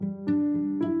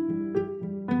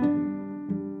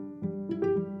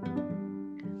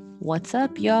What's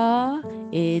up, y'all?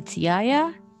 It's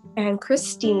Yaya, and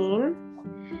Christine.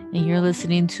 and you're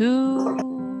listening to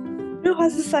Bruja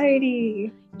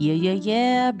Society.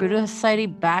 Yeah. Bruja Society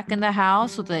back in the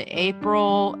house with the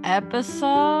April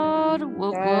episode.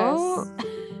 Whoop, Yes. whoop.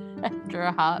 After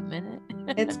a hot minute.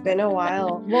 It's been a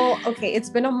while. Well, okay, it's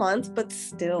been a month, but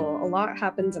still, a lot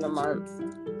happens in a month.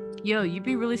 Yo, you'd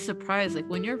be really surprised. Like,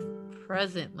 when you're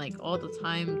present, like, all the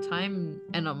time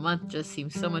in a month just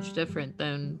seems so much different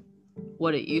than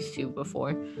what it used to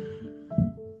before.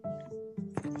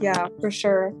 Yeah, for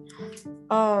sure.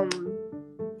 I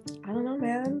don't know,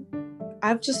 man.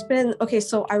 I've just been okay.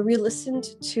 So I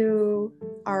re-listened to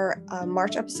our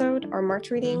March episode, our March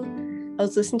reading. I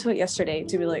was listening to it yesterday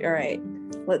to be like, all right,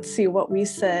 let's see what we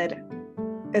said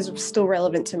is still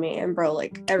relevant to me. And bro,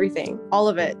 like everything, all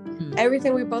of it,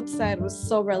 everything we both said was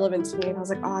so relevant to me. And I was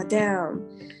like, oh damn.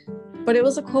 But it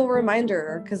was a cool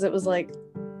reminder because it was like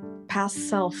past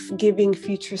self giving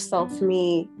future self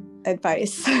me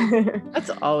advice.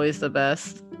 That's always the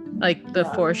best. Like the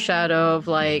foreshadow of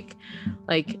like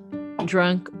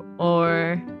drunk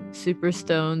or super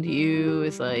stoned you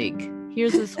is like,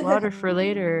 here's this water for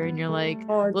later, and you're like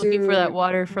looking for that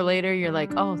water for later. You're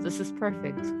like, oh, this is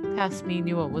perfect. Past me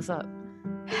knew what was up.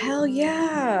 Hell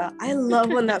yeah. I love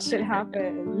when that shit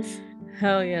happens.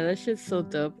 Hell yeah, that shit's so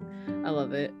dope. I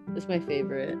love it. It's my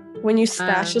favorite. When you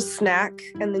stash a snack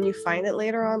and then you find it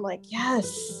later on, like,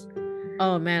 yes.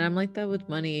 Oh man, I'm like that with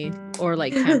money or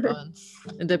like tampons.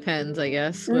 It depends, I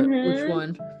guess. Which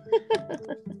one?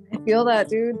 I feel that,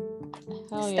 dude.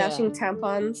 Hell Stashing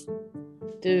tampons.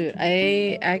 Dude,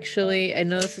 I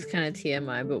know this is kind of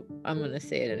TMI, but I'm gonna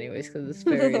say it anyways because it's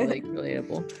very like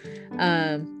relatable.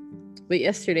 But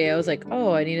yesterday I was like,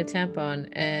 oh, I need a tampon,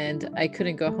 and I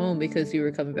couldn't go home because we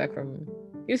were coming back from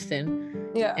Houston.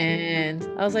 Yeah. And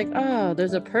I was like, oh,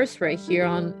 there's a purse right here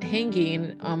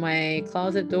hanging on my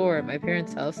closet door at my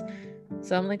parents' house.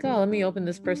 So I'm like, oh, let me open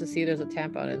this purse to see if there's a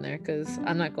tampon in there because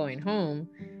I'm not going home.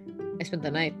 I spent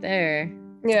the night there.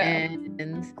 Yeah.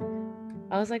 And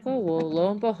I was like, oh, well,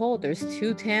 lo and behold, there's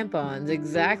 2 tampons,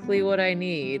 exactly what I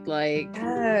need. Like,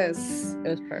 yes, it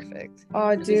was perfect.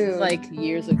 Oh, dude, this is like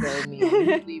years ago me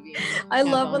leaving. I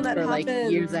love when that happens. Like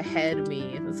years ahead of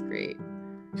me. It was great.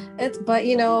 But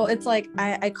you know, it's like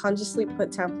I consciously put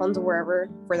tampons wherever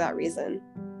for that reason.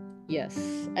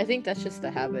 Yes, I think that's just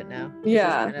the habit now.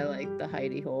 Yeah, kind of like the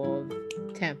hidey hole of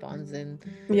tampons and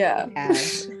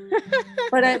pads.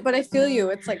 but I feel you.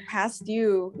 It's like past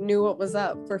you knew what was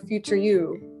up for future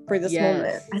you for this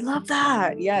moment. I love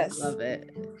that. Yes, love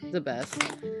it. The best.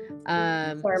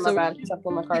 Sorry, my bad.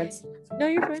 Shuffle my cards. No,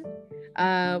 you're fine.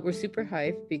 We're super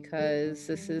hyped because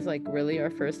this is like really our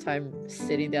first time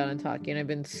sitting down and talking. I've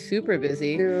been super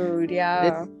busy, dude.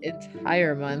 Yeah, this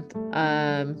entire month.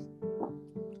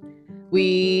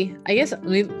 I guess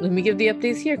let me give the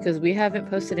updates here because we haven't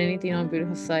posted anything on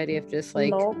Bruja Society. I've just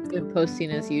like been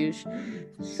posting as usual.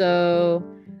 So,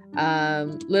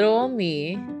 little old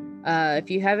me. If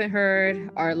you haven't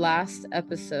heard our last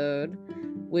episode,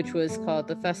 which was called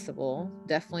The Festival,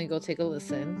 definitely go take a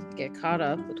listen. Get caught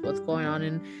up with what's going on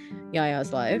in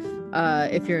Yaya's life.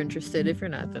 If you're interested. If you're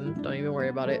not, then don't even worry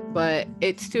about it. But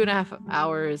it's 2.5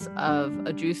 hours of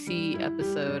a juicy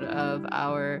episode of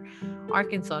our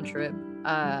Arkansas trip.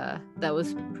 That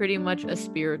was pretty much a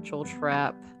spiritual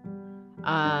trap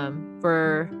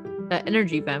for that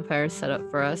energy vampire set up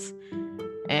for us.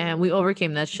 And we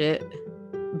overcame that shit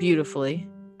beautifully.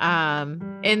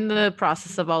 In the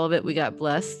process of all of it, we got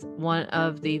blessed. One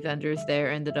of the vendors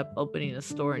there ended up opening a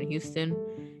store in Houston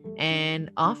and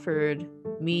offered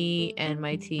me and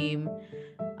my team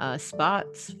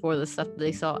spots for the stuff that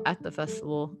they saw at the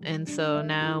festival. And so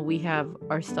now we have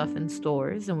our stuff in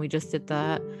stores, and we just did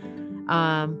that.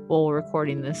 Well, we're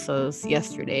recording this, so it's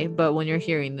yesterday, but when you're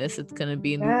hearing this, it's gonna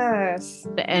be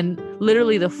the end,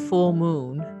 literally the full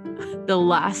moon, the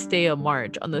last day of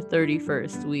March on the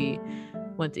 31st. We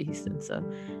went to Houston, so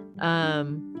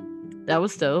that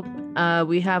was dope.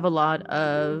 We have a lot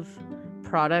of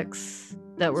products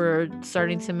that we're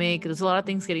starting to make. There's a lot of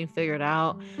things getting figured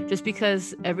out just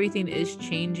because everything is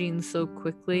changing so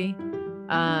quickly.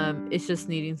 It's just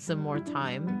needing some more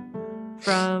time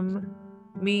from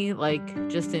me, like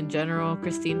just in general.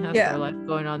 Christine has her life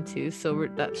going on too, so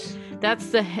that's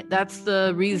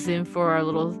the reason for our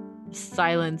little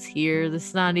silence here.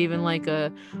 It's not even like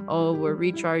we're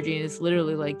recharging. It's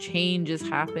literally like change is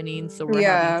happening, so we're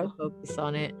having to focus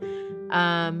on it.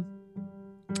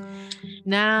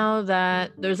 Now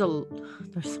that there's so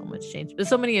much change, there's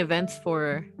so many events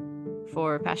for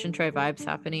Passion Try Vibes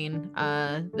happening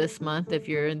this month. If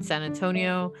you're in San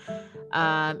Antonio,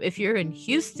 If you're in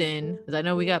Houston, because I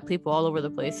know we got people all over the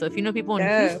place, so if you know people in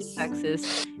Houston,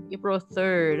 Texas, April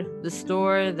 3rd, the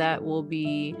store that will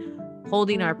be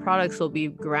holding our products will be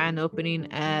grand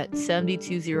opening at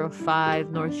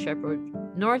 7205 North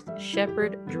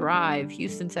Shepherd Drive,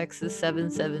 Houston, Texas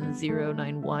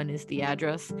 77091 is the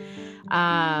address.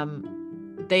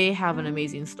 They have an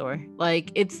amazing store.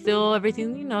 Like, it's still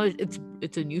everything, you know,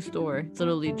 it's a new store. It's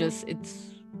literally just,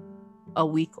 it's a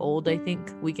week old, I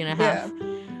think, week and a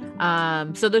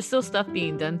half. So there's still stuff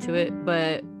being done to it,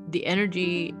 but the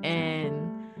energy and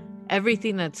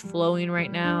everything that's flowing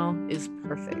right now is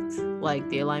perfect. Like,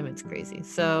 the alignment's crazy.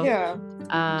 So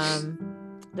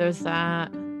there's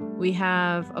that. We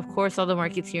have, of course, all the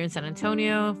markets here in San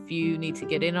Antonio if you need to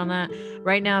get in on that.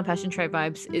 Right now, Passion Tribe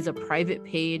Vibes is a private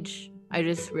page. I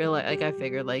just realized, like, I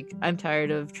figured, like, I'm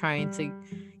tired of trying to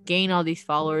gain all these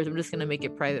followers. I'm just gonna make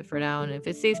it private for now, and if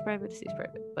it stays private, it stays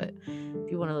private. But if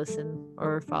you want to listen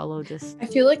or follow, just, I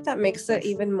feel like that makes it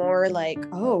even more like,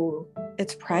 oh,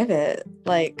 it's private.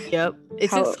 Like, yep,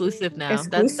 it's exclusive now.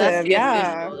 Exclusive,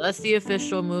 that's the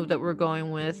official move that we're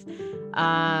going with.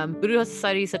 Buddha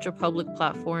Society is such a public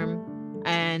platform,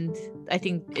 and I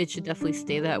think it should definitely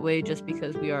stay that way just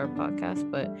because we are a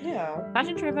podcast. But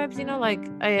Passion Tribe Vibes, you know, like,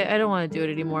 I don't want to do it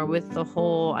anymore with the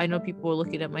whole, I know people are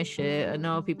looking at my shit, I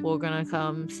know people are gonna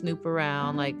come snoop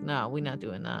around. Like, no, we're not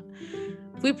doing that.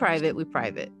 If we private,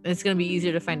 and it's gonna be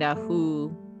easier to find out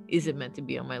who isn't meant to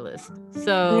be on my list.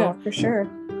 So yeah, for sure.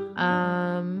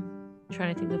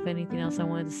 Trying to think of anything else I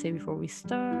wanted to say before we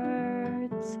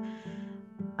start.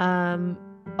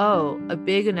 A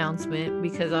big announcement,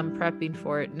 because I'm prepping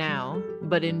for it now,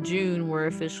 but in June we're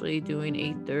officially doing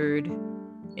a 3rd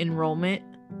enrollment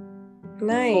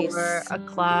for a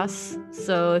class.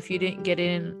 So if you didn't get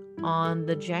in on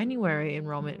the January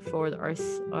enrollment for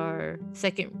our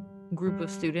second group of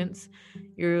students,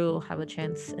 you'll have a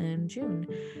chance in June.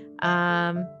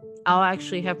 I'll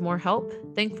actually have more help,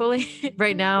 thankfully.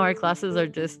 Right now our classes are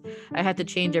just, I had to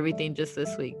change everything just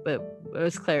this week, but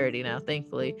there's clarity now,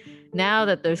 thankfully. Now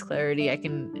that there's clarity, I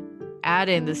can add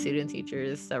in the student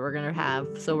teachers that we're gonna have.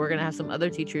 So we're gonna have some other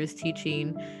teachers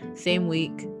teaching same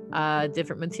week,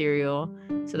 different material,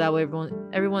 so that way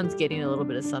everyone's getting a little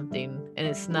bit of something, and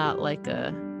it's not like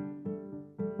a,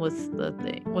 what's the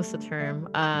term,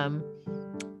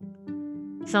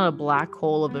 it's not a black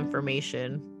hole of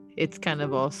information. It's kind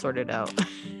of all sorted out.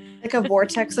 Like a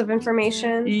vortex of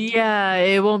information. Yeah,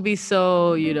 it won't be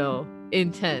so, you know,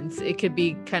 intense. It could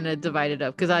be kind of divided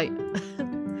up, because I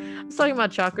was talking about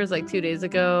chakras like 2 days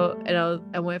ago, and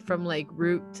I went from like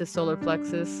root to solar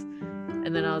plexus,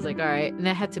 and then I was like, all right, and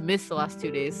I had to miss the last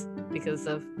 2 days because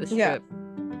of this trip.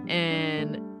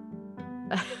 And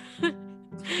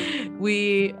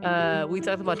we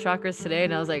talked about chakras today,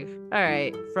 and I was like, all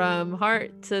right, from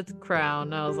heart to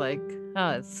crown. I was like,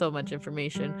 oh, it's so much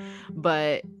information,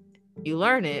 but you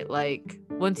learn it. Like,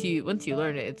 once you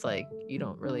learn it, it's like you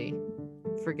don't really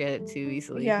forget it too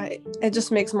easily. Yeah, it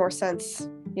just makes more sense,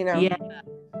 you know. Yeah,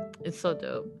 it's so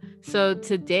dope. So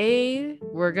today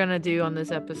we're gonna do on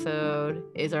this episode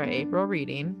is our April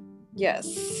reading.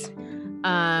 Yes.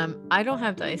 I don't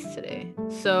have dice today,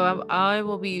 so I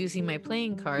will be using my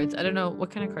playing cards. I don't know, what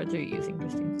kind of cards are you using,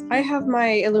 Christine? I have my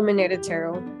Illuminated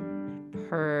Tarot.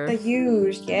 The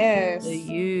huge, yes. The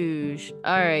huge.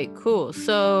 All right, cool.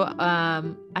 So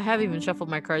I haven't even shuffled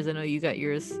my cards. I know you got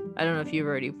yours. I don't know if you've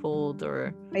already pulled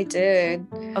or. I did.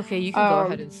 Okay, you can go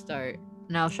ahead and start.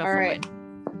 Now shuffle mine.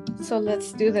 So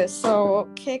let's do this. So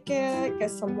kick it,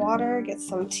 get some water, get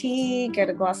some tea, get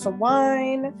a glass of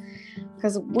wine,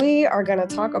 because we are going to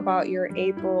talk about your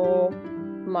April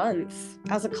month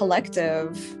as a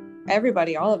collective.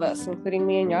 Everybody, all of us, including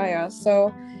me and Yaya.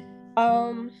 So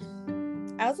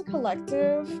as a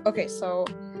collective, okay, so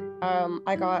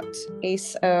I got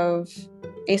Ace of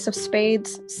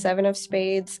Spades, 7 of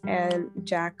Spades, and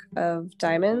Jack of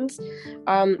Diamonds.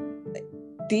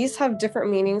 These have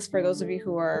different meanings for those of you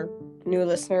who are new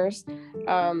listeners.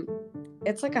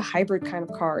 It's like a hybrid kind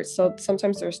of card. So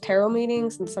sometimes there's tarot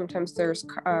meanings and sometimes there's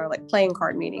like playing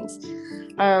card meanings.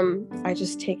 I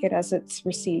just take it as it's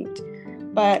received.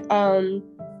 But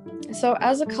so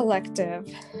as a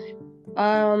collective,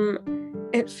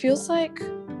 it feels like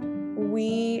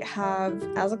we have,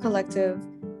 as a collective,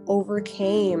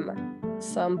 overcame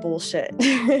some bullshit.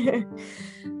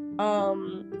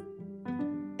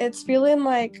 It's feeling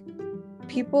like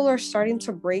people are starting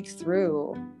to break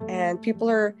through, and people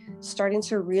are starting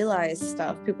to realize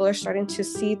stuff. People are starting to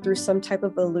see through some type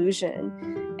of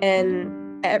illusion,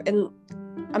 and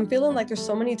I'm feeling like there's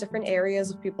so many different areas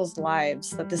of people's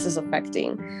lives that this is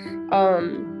affecting.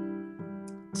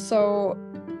 So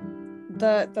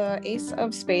the Ace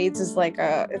of Spades is like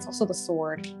it's also the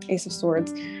sword, Ace of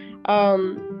Swords.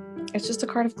 It's just a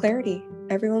card of clarity.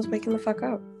 Everyone's waking the fuck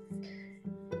up.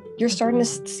 You're starting to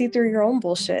see through your own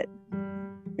bullshit.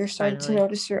 You're starting to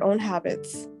notice your own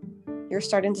habits. You're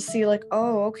starting to see like,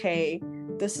 oh, okay,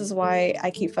 this is why I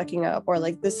keep fucking up, or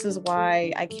like this is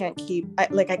why I can't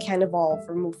evolve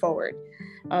or move forward.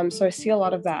 So I see a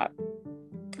lot of that.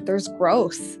 There's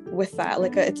growth with that.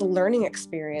 Like it's a learning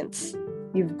experience.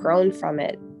 You've grown from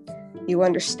it. You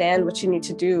understand what you need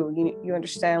to do. You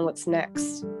understand what's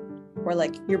next, or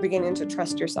like you're beginning to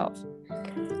trust yourself.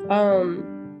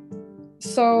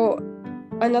 So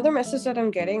another message that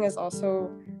I'm getting is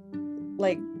also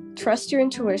like, trust your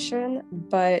intuition,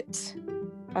 but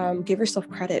give yourself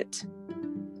credit,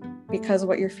 because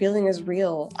what you're feeling is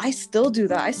real. I still do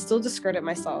that. I still discredit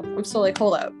myself. I'm still like,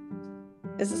 hold up,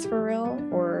 is this for real?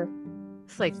 Or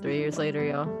it's like 3 years later,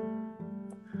 y'all.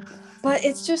 But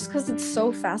it's just because it's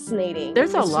so fascinating.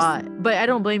 There's a lot, but I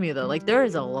don't blame you though. Like there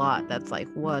is a lot that's like,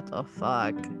 what the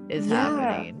fuck is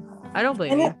happening? I don't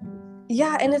blame you.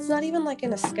 And it's not even like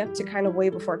in a skeptic kind of way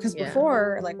before, because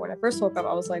before, like when I first woke up,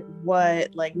 I was like,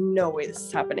 what? Like, no way this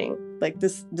is happening. Like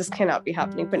this cannot be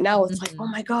happening. But now it's like, oh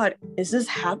my God, is this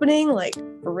happening? Like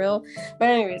for real? But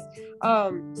anyways,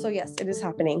 so yes, it is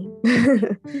happening.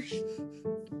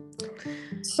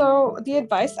 So the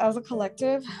advice as a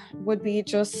collective would be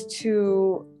just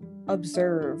to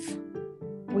observe.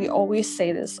 We always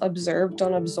say this: observe,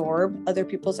 don't absorb other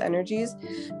people's energies.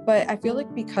 But I feel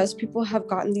like because people have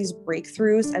gotten these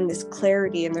breakthroughs and this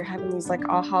clarity, and they're having these like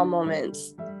aha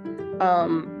moments,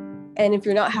 and if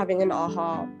you're not having an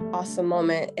aha awesome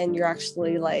moment and you're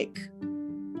actually like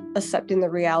accepting the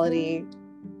reality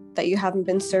that you haven't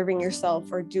been serving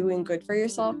yourself or doing good for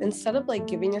yourself, instead of like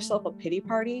giving yourself a pity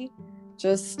party,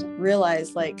 just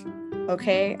realize like,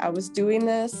 okay, I was doing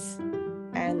this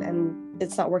and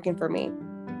it's not working for me.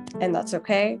 And that's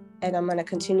okay. And I'm going to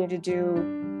continue to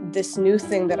do this new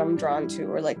thing that I'm drawn to,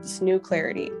 or like this new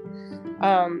clarity.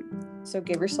 So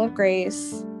give yourself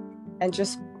grace and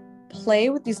just play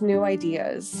with these new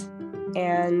ideas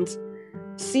and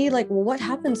see like, well, what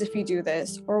happens if you do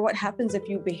this? Or what happens if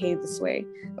you behave this way?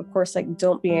 Of course, like,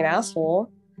 don't be an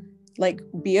asshole. Like,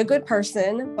 be a good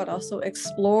person, but also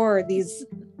explore these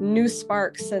new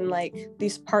sparks and like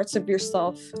these parts of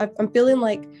yourself. I'm feeling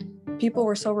like people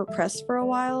were so repressed for a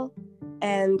while,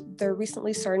 and they're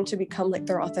recently starting to become like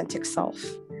their authentic self,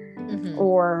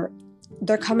 or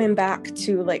they're coming back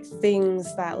to like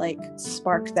things that like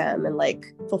spark them and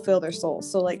like fulfill their soul.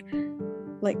 So like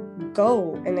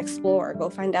go and explore, go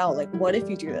find out, like, what if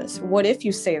you do this? What if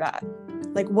you say that?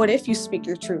 Like, what if you speak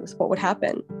your truth? What would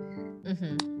happen?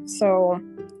 So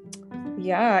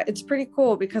yeah, it's pretty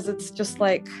cool because it's just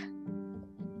like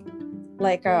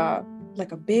a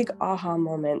big aha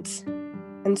moment.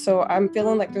 And so I'm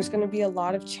feeling like there's going to be a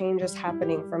lot of changes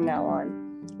happening from now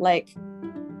on. Like,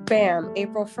 bam,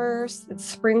 April 1st, it's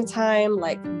springtime,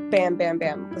 like bam, bam,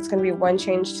 bam. It's going to be one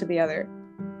change to the other.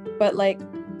 But like,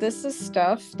 this is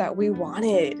stuff that we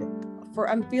wanted.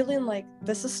 I'm feeling like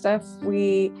this is stuff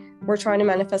we were trying to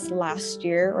manifest last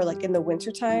year, or like in the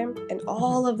winter time, and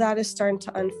all of that is starting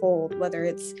to unfold, whether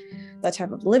it's the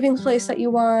type of living place that you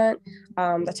want,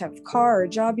 the type of car or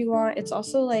job you want. It's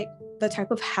also like the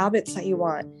type of habits that you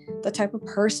want, the type of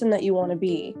person that you want to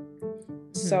be.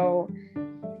 So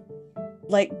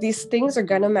like, these things are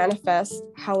going to manifest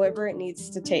however it needs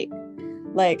to take.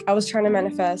 Like, I was trying to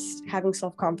manifest having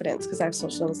self-confidence because I have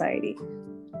social anxiety.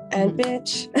 And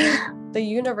bitch, the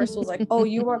universe was like, oh,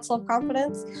 you want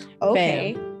self-confidence?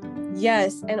 Okay. Bam.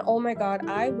 Yes. And oh my God,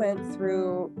 I went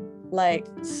through like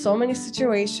so many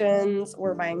situations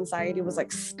where my anxiety was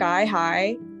like sky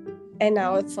high. And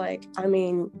now it's like, I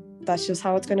mean, that's just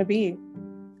how it's going to be.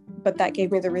 But that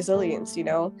gave me the resilience, you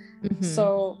know?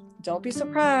 So don't be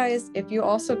surprised if you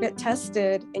also get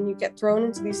tested and you get thrown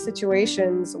into these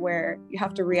situations where you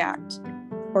have to react,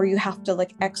 or you have to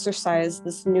like exercise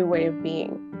this new way of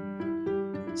being.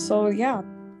 So yeah,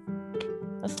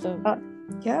 that's dope.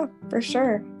 Yeah, for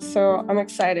sure. So I'm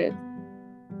excited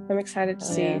to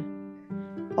see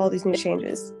all these new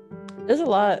changes. There's a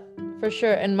lot, for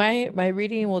sure. And my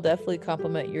reading will definitely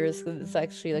complement yours, because it's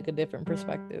actually like a different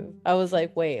perspective. I was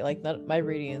like, wait, like, not, my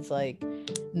reading is like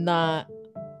not,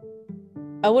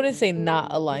 I wouldn't say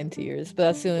not aligned to yours, but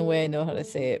that's the only way I know how to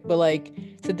say it. But like,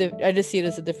 I just see it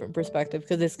as a different perspective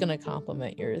because it's gonna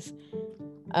complement yours.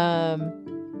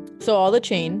 So all the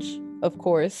change, of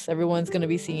course, everyone's gonna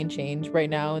be seeing change right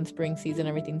now in spring season.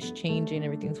 Everything's changing,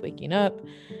 everything's waking up.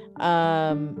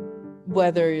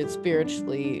 Whether it's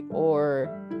spiritually or,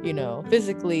 you know,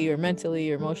 physically or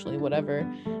mentally or emotionally,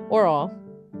 whatever, or all.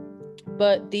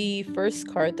 But the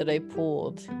first card that I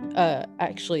pulled,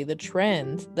 actually the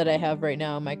trend that I have right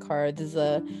now in my cards is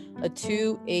a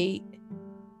 2 8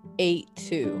 8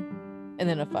 2 and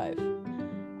then a 5.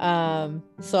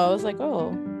 So I was like,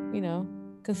 oh,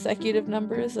 consecutive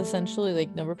numbers, essentially,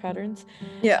 like number patterns.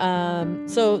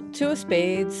 So 2 of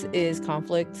spades is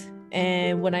conflict,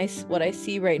 and what I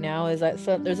see right now is that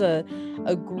there's a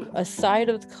side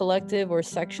of the collective or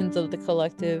sections of the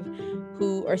collective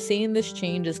who are seeing this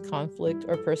change as conflict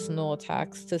or personal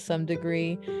attacks to some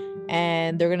degree,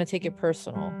 and they're going to take it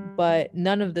personal, but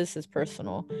none of this is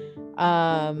personal.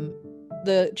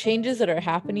 The changes that are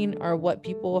happening are what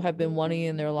people have been wanting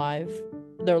in their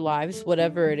lives,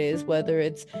 whatever it is, whether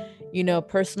it's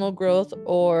personal growth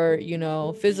or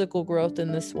physical growth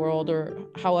in this world, or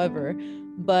however,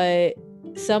 but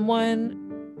someone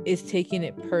is taking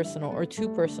it personal or too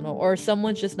personal, or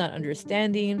someone's just not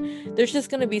understanding. There's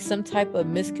just going to be some type of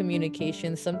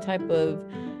miscommunication, some type of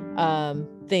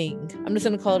thing. I'm just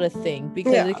going to call it a thing,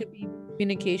 because it could be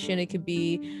communication, it could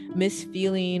be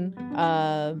misfeeling,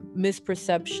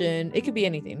 misperception, it could be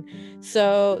anything.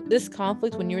 So this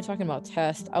conflict, when you were talking about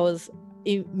test, I wanted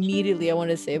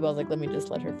to say, but I was like, let me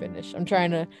just let her finish. I'm trying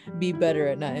to be better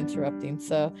at not interrupting.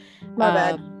 So my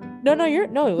bad. No,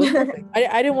 it was perfect.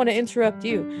 I didn't want to interrupt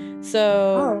you.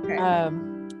 So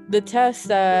the test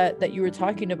that you were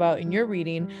talking about in your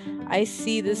reading, I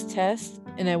see this test,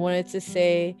 and I wanted to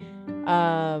say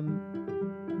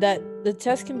that the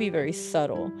test can be very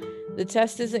subtle. The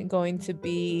test isn't going to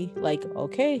be like,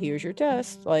 okay, here's your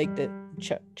test, like the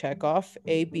check off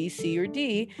A, B, C, or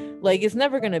D. Like, it's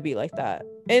never going to be like that.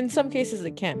 In some cases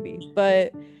it can be,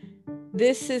 but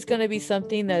this is going to be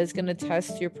something that is going to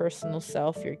test your personal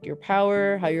self, your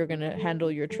power, how you're going to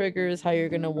handle your triggers, how you're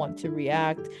going to want to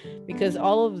react, because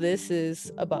all of this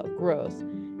is about growth.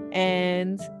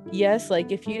 And yes, like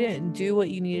if you didn't do what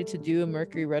you needed to do in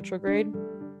Mercury retrograde,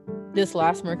 this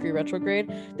last Mercury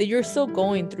retrograde, that you're still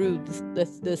going through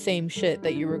the same shit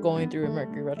that you were going through in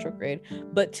Mercury retrograde,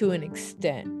 but to an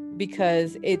extent,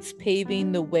 because it's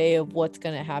paving the way of what's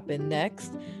going to happen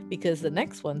next, because the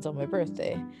next one's on my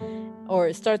birthday, or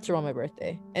it starts around my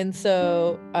birthday. And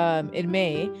so in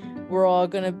May, we're all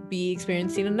going to be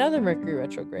experiencing another Mercury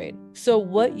retrograde. So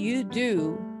what you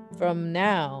do from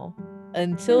now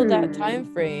until that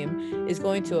time frame is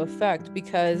going to affect,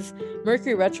 because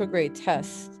Mercury retrograde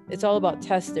tests. It's all about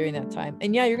tests during that time.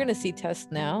 And yeah, you're going to see tests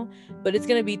now, but it's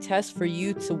going to be tests for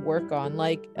you to work on,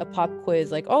 like a pop quiz,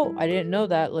 like, oh, I didn't know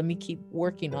that, let me keep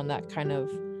working on that kind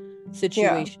of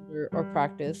situation or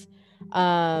practice.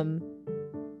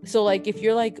 So like if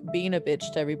you're like being a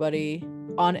bitch to everybody,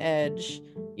 on edge,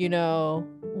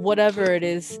 whatever it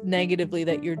is negatively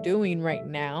that you're doing right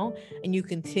now, and you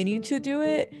continue to do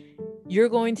it, you're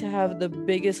going to have the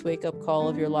biggest wake up call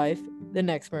of your life the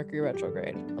next Mercury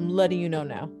retrograde. I'm letting you know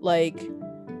now. Like,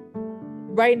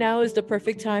 right now is the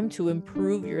perfect time to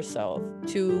improve yourself,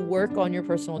 to work on your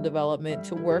personal development,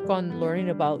 to work on learning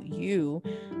about you,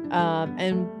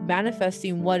 and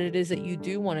manifesting what it is that you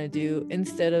do want to do,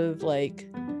 instead of like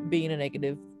being a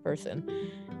negative person.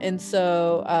 And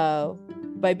so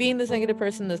by being this negative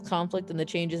person, this conflict and the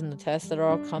changes in the tests that are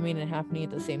all coming and happening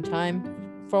at the same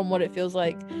time, from what it feels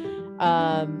like,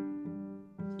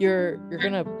 you're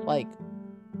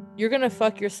gonna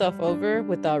fuck yourself over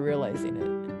without realizing it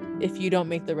if you don't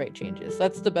make the right changes.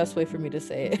 That's the best way for me to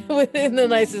say it, in the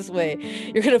nicest way.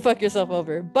 You're gonna fuck yourself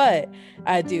over. But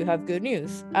I do have good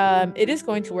news. It is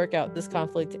going to work out, this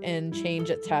conflict and change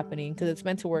that's happening, because it's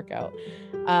meant to work out.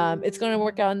 It's going to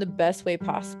work out in the best way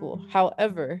possible.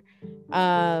 However,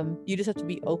 you just have to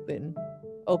be open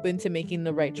to making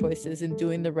the right choices and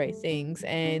doing the right things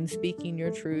and speaking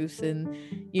your truths, and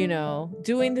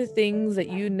doing the things that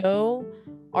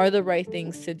are the right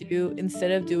things to do, instead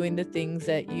of doing the things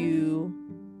that you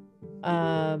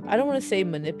I don't want to say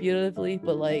manipulatively,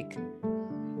 but like,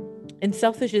 and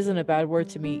selfish isn't a bad word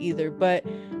to me either, but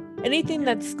anything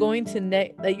that's going to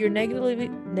that you're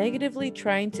negatively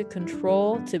trying to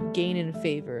control to gain in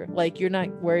favor, like you're not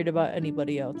worried about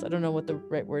anybody else. I don't know what the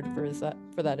right word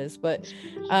for that is, but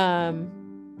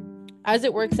as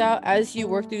it works out, as you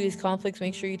work through these conflicts,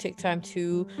 make sure you take time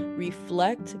to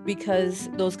reflect, because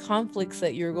those conflicts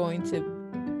that you're going to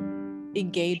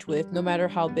engage with, no matter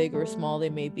how big or small they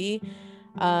may be,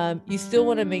 you still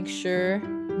want to make sure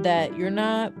that you're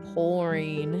not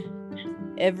pouring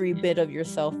every bit of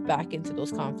yourself back into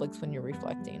those conflicts when you're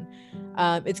reflecting.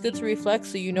 It's good to reflect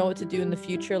so you know what to do in the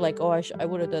future, like, oh, I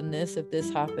would have done this if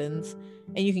this happens,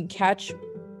 and you can catch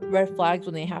red flags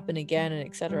when they happen again, and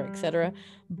etc.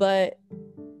 But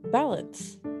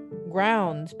balance,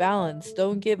 balance.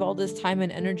 Don't give all this time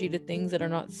and energy to things that are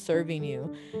not serving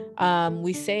you.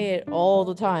 We say it all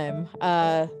the time.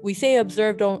 We say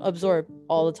observe, don't absorb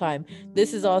all the time.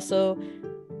 This is also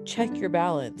check your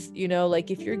balance. You know, like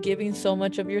if you're giving so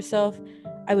much of yourself,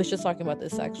 I was just talking about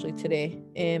this actually today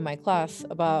in my class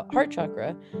about heart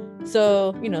chakra.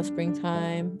 So, you know,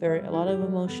 springtime, a lot of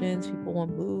emotions, people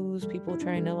want booze, people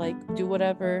trying to like do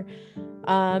whatever.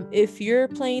 If you're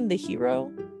playing the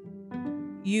hero,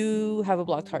 you have a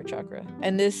blocked heart chakra,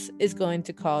 and this is going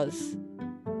to cause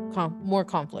more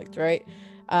conflict, right?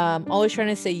 Always trying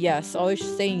to say yes, always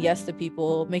saying yes to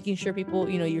people, making sure people,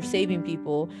 you know, you're saving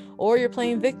people, or you're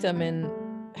playing victim and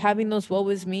having those woe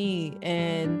is me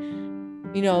and,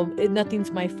 you know, nothing's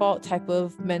my fault type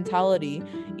of mentality.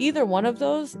 Either one of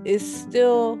those is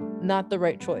still not the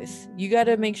right choice. You got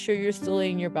to make sure you're still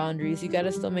in your boundaries. You got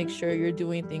to still make sure you're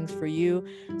doing things for you.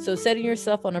 So setting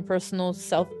yourself on a personal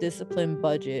self-discipline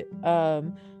budget.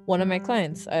 One of my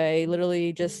clients, I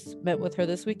literally just met with her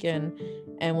this weekend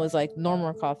and was like, no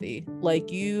more coffee.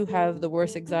 Like, you have the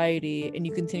worst anxiety and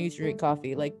you continue to drink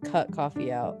coffee. Like, cut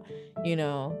coffee out, you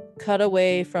know, cut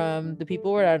away from the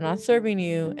people that are not serving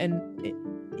you and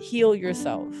heal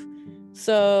yourself.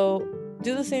 So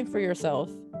do the same for yourself.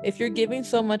 If you're giving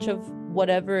so much of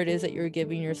whatever it is that you're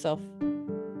giving yourself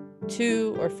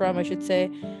to, or from, I should say,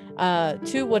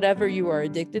 to whatever you are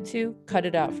addicted to, cut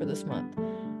it out for this month.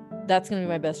 That's going to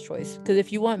be my best choice. Because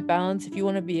if you want balance, if you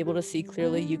want to be able to see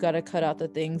clearly, you got to cut out the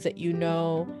things that you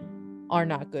know are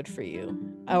not good for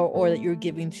you, or that you're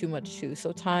giving too much to.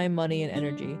 So time, money, and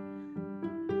energy.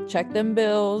 Check them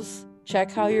bills.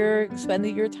 Check how you're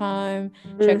spending your time.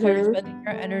 Check how you're spending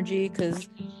your energy. Because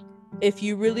if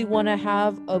you really want to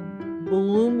have a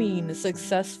blooming,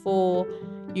 successful,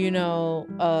 you know,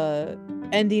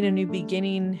 ending a new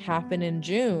beginning happen in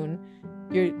June,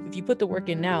 if you put the work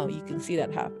in now, you can see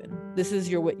that happen. This is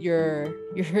your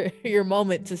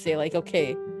moment to say like,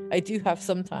 okay, I do have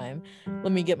some time.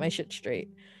 Let me get my shit straight.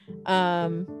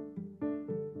 The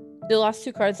last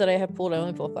two cards that I have pulled, I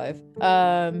only pulled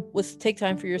 5, was take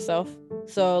time for yourself.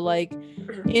 So like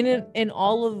in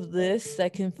all of this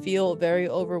that can feel very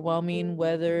overwhelming,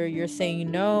 whether you're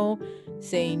saying no,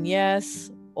 saying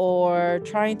yes, or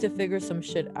trying to figure some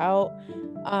shit out,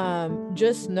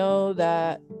 just know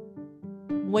that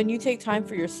when you take time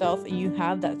for yourself and you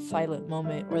have that silent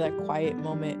moment or that quiet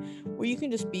moment where you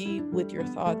can just be with your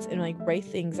thoughts and like write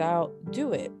things out,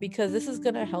 do it, because this is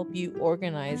going to help you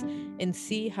organize and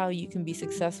see how you can be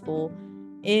successful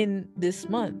in this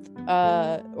month,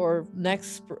 or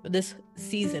this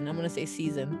season. I'm going to say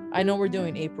season. I know we're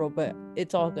doing April, but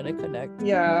it's all going to connect.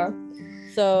 Yeah.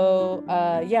 So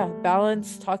yeah,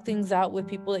 balance, talk things out with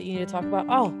people that you need to talk about.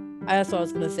 Oh, that's what I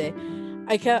was going to say.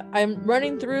 I'm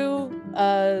running through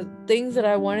things that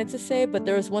I wanted to say, but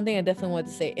there was one thing I definitely wanted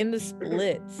to say. In the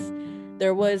splits,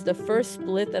 there was the first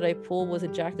split that I pulled was a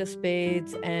Jack of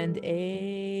Spades and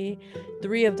a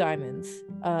 3 of Diamonds.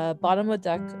 Bottom of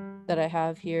deck that I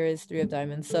have here is 3 of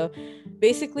Diamonds. So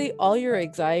basically all your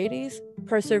anxieties,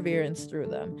 perseverance through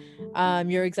them.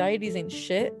 Your anxieties ain't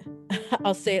shit.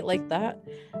 I'll say it like that.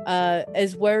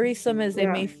 As worrisome as they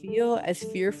may feel, as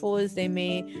fearful as they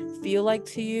may feel like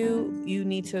to you, you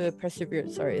need to persevere.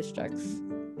 Sorry, it's Jax.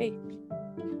 Hey,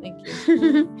 thank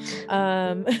you.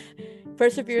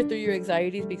 Persevere through your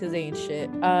anxieties because they ain't shit.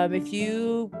 If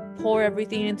you pour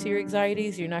everything into your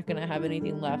anxieties, you're not gonna have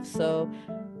anything left. So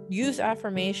use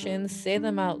affirmations, say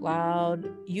them out loud.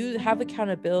 You have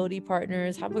accountability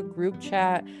partners, have a group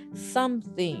chat,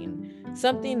 something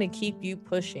to keep you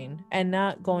pushing and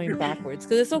not going backwards,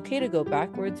 because it's okay to go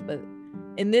backwards, but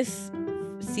in this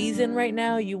season right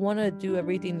now, you want to do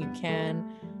everything you can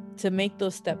to make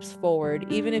those steps forward.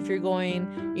 Even if you're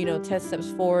going, you know, 10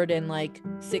 steps forward and like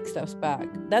 6 steps back,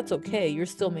 that's okay. You're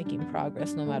still making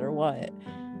progress no matter what.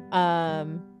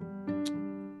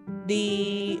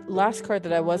 The last card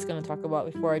that I was going to talk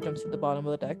about before I jump to the bottom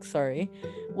of the deck,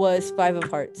 was 5 of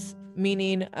Hearts,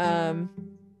 meaning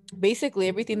basically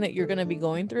everything that you're going to be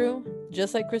going through,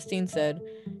 just like Christine said,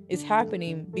 is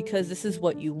happening because this is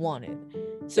what you wanted.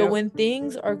 So when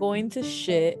things are going to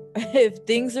shit, if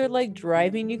things are like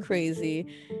driving you crazy,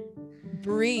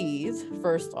 breathe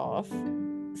first off,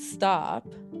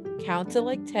 stop, count to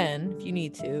like 10 if you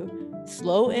need to,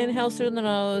 slow inhale through the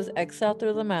nose, exhale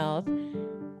through the mouth,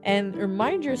 and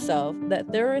remind yourself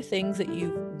that there are things that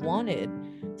you've wanted.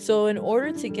 So in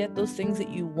order to get those things that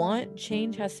you want,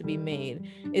 change has to be made.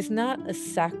 It's not a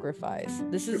sacrifice.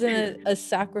 This isn't a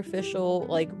sacrificial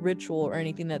like ritual or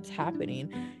anything that's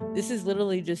happening. This is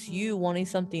literally just you wanting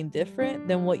something different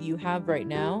than what you have right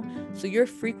now. So your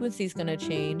frequency is going to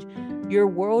change. Your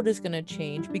world is going to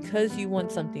change because you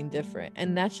want something different.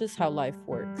 And that's just how life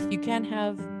works. You can't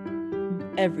have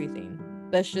everything.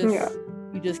 That's just, Yeah.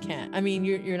 you just can't. I mean,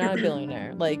 you're not a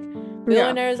billionaire. Like, Yeah.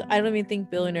 billionaires, I don't even think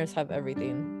billionaires have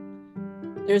everything.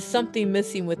 There's something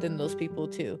missing within those people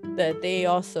too, that they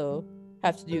also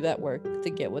have to do that work to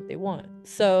get what they want.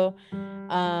 So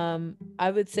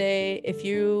I would say if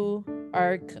you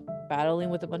are battling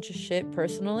with a bunch of shit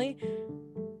personally,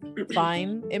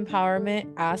 find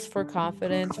empowerment, ask for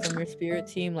confidence from your spirit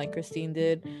team like Christine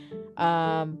did.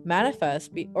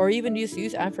 Manifest, or even just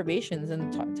use affirmations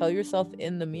and tell yourself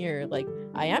in the mirror, like,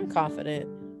 I am confident,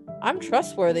 I'm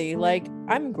trustworthy, like,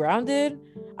 I'm grounded,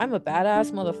 I'm a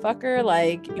badass motherfucker.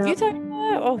 Like, if you tell me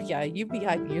that, oh yeah, you be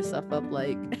hyping yourself up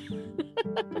like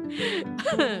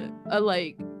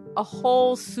like a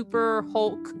whole super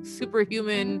Hulk,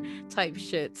 superhuman type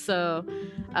shit. So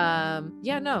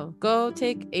yeah, no, go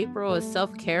take April as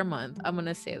self-care month. I'm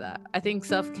gonna say that. I think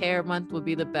self-care month would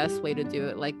be the best way to do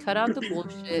it. Like, cut out the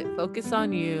bullshit, focus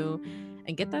on you,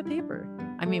 and get that paper.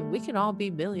 I mean, we can all be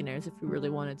millionaires if we really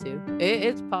wanted to.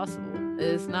 It's possible.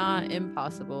 It's not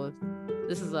impossible.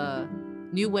 This is a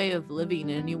new way of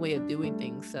living and a new way of doing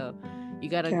things. So you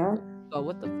gotta go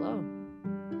with the flow.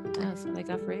 That's what I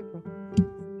got for April.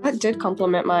 That did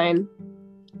compliment mine.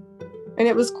 And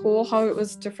it was cool how it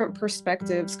was different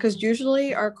perspectives, because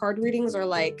usually our card readings are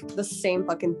like the same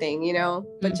fucking thing, you know,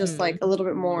 but just like a little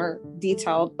bit more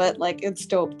detailed. But like, it's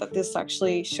dope that this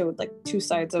actually showed like two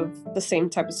sides of the same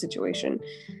type of situation.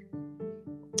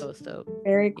 That was dope.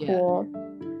 Very cool.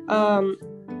 Yeah.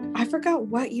 I forgot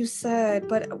what you said,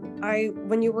 but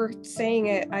when you were saying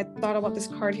it, I thought about this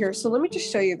card here. So let me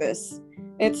just show you this.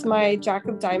 It's my Jack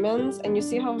of Diamonds, and you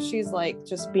see how she's like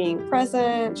just being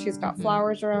present. She's got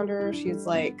flowers around her. She's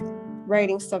like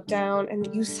writing stuff down. And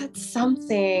you said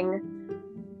something.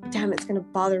 Damn, it's gonna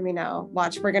bother me now.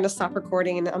 Watch, we're gonna stop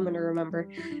recording and I'm gonna remember.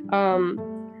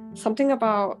 Something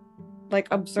about like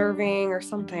observing or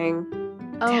something.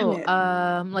 Like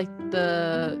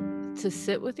to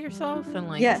sit with yourself and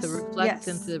like to reflect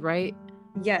and to write.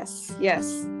 Yes.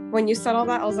 When you said all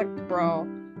that, I was like, bro.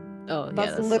 Oh, yeah,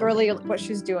 that's literally so what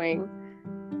she's doing.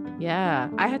 Yeah,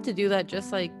 I had to do that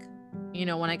just like, you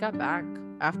know, when I got back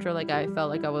after like I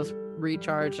felt like I was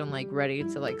recharged and like ready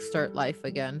to like start life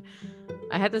again.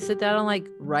 I had to sit down and like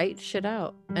write shit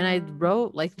out, and I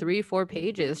wrote like 3-4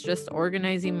 pages just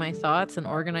organizing my thoughts and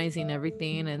organizing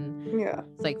everything. And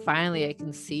it's like finally I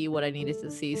can see what I needed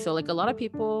to see. So like a lot of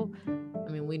people,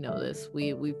 I mean, we know this,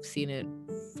 we've seen it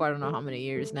for I don't know how many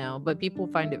years now, but people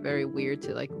find it very weird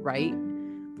to like write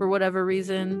for whatever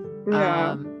reason.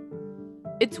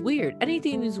 It's weird.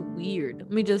 Anything is weird.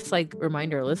 Let me just like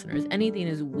remind our listeners, anything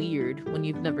is weird when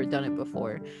you've never done it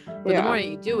before. But the more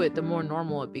you do it, the more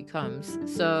normal it becomes.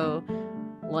 So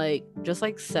like just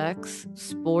like sex,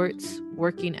 sports,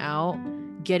 working out,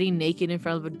 getting naked in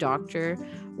front of a doctor,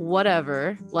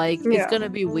 whatever, like it's gonna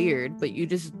be weird, but you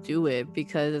just do it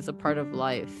because it's a part of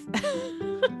life.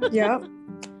 Yeah.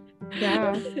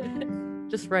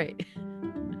 Just right.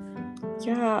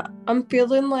 Yeah, I'm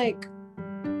feeling like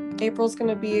April's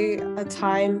gonna be a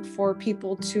time for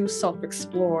people to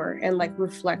self-explore and like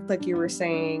reflect, like you were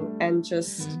saying, and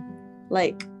just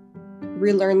like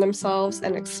relearn themselves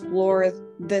and explore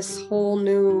this whole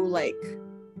new like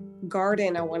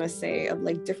garden, I want to say, of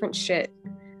like different shit.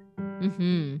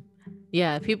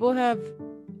 Yeah, people have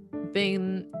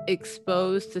been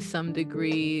exposed to some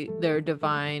degree their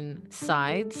divine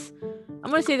sides.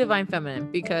 I'm gonna say divine feminine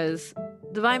because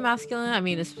divine masculine, I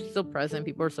mean, it's still present.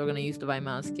 People are still going to use divine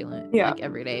masculine like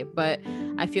every day. But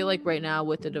I feel like right now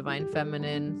with the divine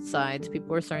feminine sides,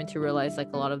 people are starting to realize like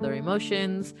a lot of their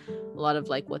emotions, a lot of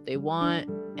like what they want,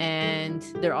 and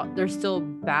they're still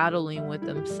battling with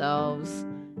themselves,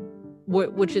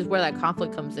 which is where that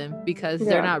conflict comes in, because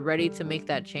they're not ready to make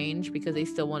that change because they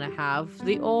still want to have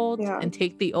the old and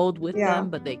take the old with them,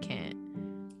 but they can't.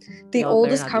 The old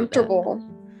is comfortable.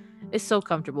 It's so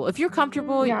comfortable. If you're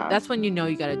comfortable, that's when you know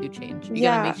you gotta do change. You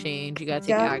gotta make change. You gotta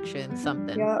take action,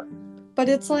 something. Yeah. But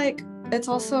it's like, it's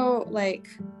also like,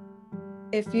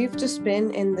 if you've just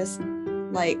been in this,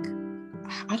 like,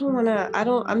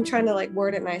 I'm trying to like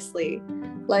word it nicely.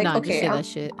 Like, okay, I'm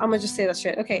gonna just say that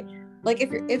shit. Okay. Like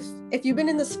if you've been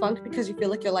in this funk because you feel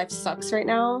like your life sucks right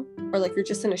now, or like you're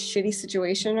just in a shitty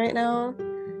situation right now,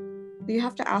 you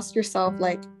have to ask yourself,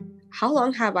 like, how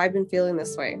long have I been feeling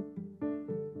this way?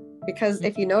 Because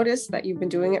if you notice that you've been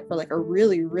doing it for like a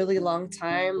really, really long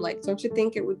time, like, don't you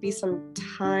think it would be some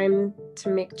time to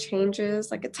make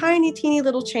changes? Like a tiny, teeny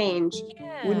little change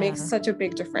would make such a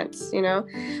big difference, you know?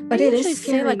 But it is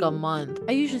scary. Say like a month.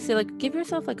 I usually say like, give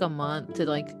yourself like a month to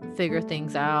like figure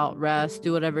things out, rest,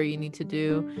 do whatever you need to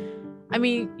do. I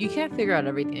mean, you can't figure out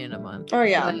everything in a month. Oh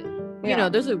yeah. you know,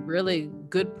 there's a really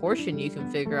good portion you can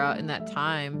figure out in that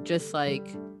time, just like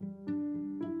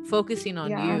focusing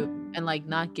on you and like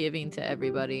not giving to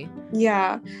everybody.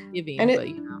 Giving, and but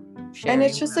you know, sharing, and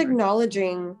it's just whatever.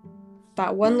 acknowledging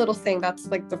that one little thing. That's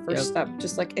like the first step.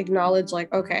 Just like acknowledge,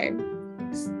 like, okay,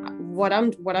 what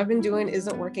I've been doing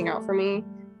isn't working out for me.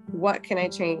 What can I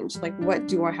change? Like, what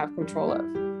do I have control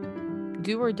of?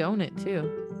 Do or don't it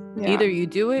too. Either you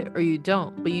do it or you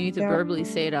don't, but you need to verbally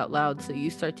say it out loud, so you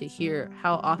start to hear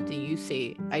how often you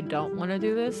say, I don't want to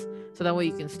do this, so that way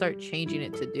you can start changing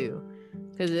it to do.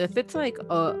 Because if it's like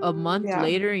a month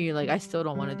later and you're like, I still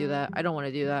don't want to do that, I don't want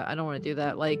to do that, I don't want to do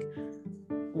that, like,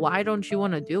 why don't you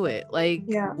want to do it? Like,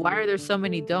 why are there so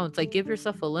many don'ts? Like, give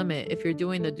yourself a limit. If you're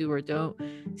doing the do or don't,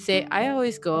 say, I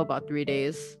always go about 3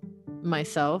 days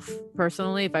myself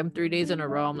personally. If I'm 3 days in a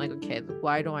row, I'm like, okay,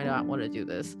 why do I not want to do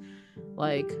this?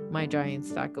 Like my giant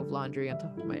stack of laundry on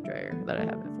top of my dryer that I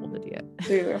haven't folded yet.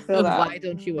 Dude, I feel that. Why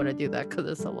don't you want to do that? Because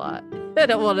it's a lot. I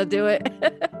don't want to do it.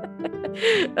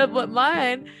 But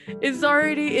mine is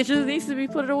already, it just needs to be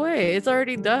put away. It's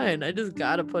already done. I just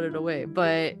gotta put it away.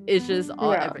 But it's just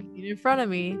all everything in front of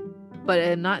me. But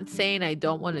I'm not saying I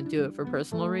don't want to do it for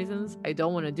personal reasons. I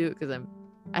don't want to do it because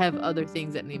I have other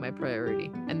things that need my priority,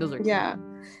 and those are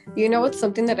you know, it's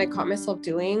something that I caught myself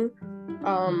doing.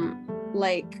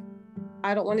 Like,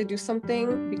 I don't want to do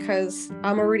something because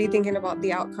I'm already thinking about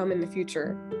the outcome in the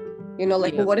future. You know,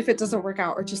 like, well, what if it doesn't work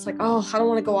out? Or just like, oh, I don't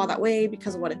want to go all that way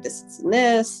because what if this and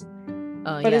this?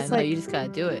 But it's like, you just gotta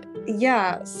do it.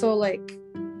 So like,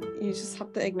 you just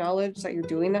have to acknowledge that you're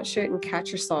doing that shit and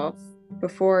catch yourself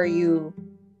before you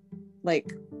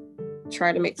like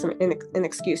try to make an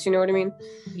excuse. You know what I mean?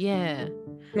 Yeah.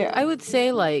 I would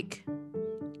say, like,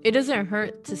 it doesn't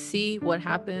hurt to see what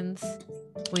happens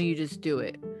when you just do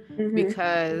it.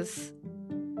 Because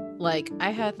like I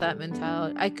had that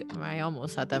mentality, I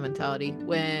almost had that mentality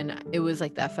when it was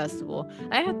like that festival.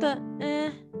 I had the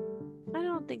I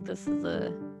don't think this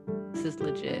is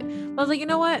legit. I was like, you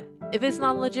know what, if it's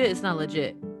not legit, it's not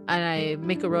legit, and I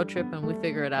make a road trip and we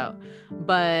figure it out.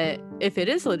 But if it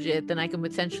is legit, then I can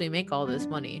potentially make all this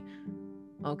money.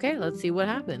 Okay, let's see what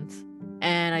happens.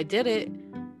 And I did it,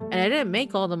 and I didn't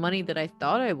make all the money that I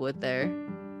thought I would there.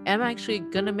 I'm actually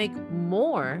gonna make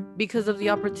more because of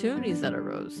the opportunities that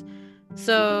arose.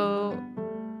 So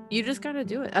you just gotta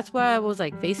do it. That's why I was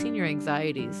like, facing your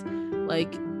anxieties.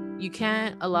 Like, you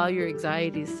can't allow your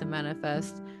anxieties to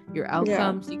manifest your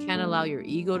outcomes. You can't allow your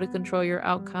ego to control your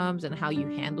outcomes and how you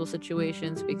handle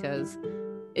situations, because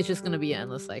it's just gonna be an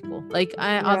endless cycle. Like,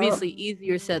 obviously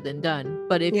easier said than done,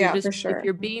 but if you're just if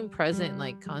you're being present,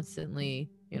 like constantly,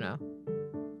 you know,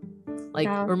 like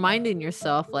reminding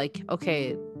yourself, like,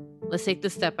 okay, let's take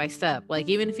this step by step. Like,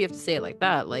 even if you have to say it like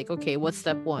that, like, okay, what's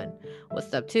step 1? What's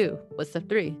step 2? What's step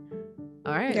 3?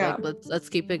 All right, like, let's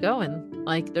keep it going.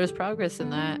 Like, there's progress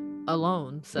in that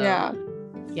alone. So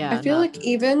I feel like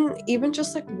even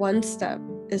just like one step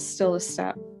is still a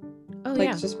step.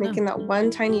 Just making that one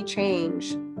tiny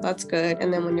change, that's good.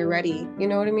 And then when you're ready, you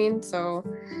know what I mean? So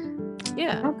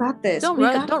I got this. Don't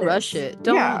rush it.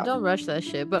 Don't rush that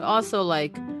shit. But also,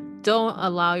 like, don't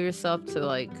allow yourself to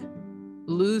like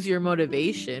lose your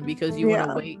motivation because you want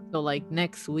to wait till like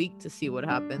next week to see what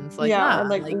happens.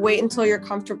 Like, wait until you're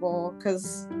comfortable,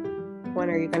 because when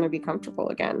are you going to be comfortable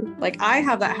again? Like, I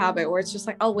have that habit where it's just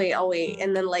like, I'll wait,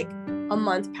 and then like a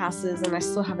month passes and I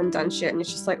still haven't done shit, and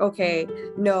it's just like, okay,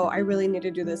 no, I really need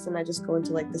to do this, and I just go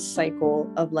into like this cycle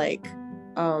of like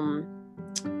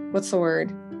what's the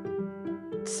word,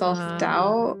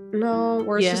 self-doubt,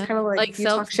 where it's just kind of like you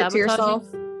talk shit to yourself.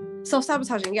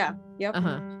 Self-sabotaging.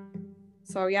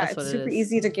 So it's super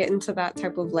easy to get into that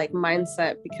type of like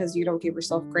mindset because you don't give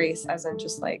yourself grace, as in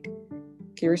just like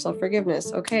give yourself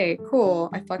forgiveness. Okay, cool,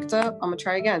 I fucked up, I'm gonna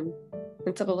try again,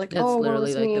 instead of like, that's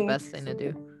literally like the best thing to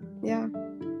do.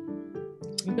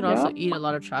 You could also eat a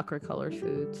lot of chocolate colored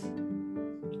foods.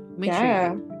 Make sure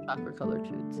you eat chocolate colored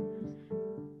foods.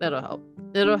 That'll help.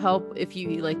 It'll help if you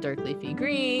eat like dark leafy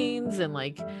greens and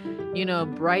like, you know,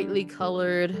 brightly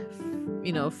colored,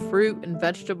 you know, fruit and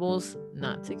vegetables,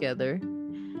 not together.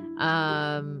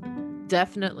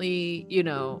 Definitely, you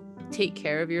know, take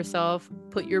care of yourself,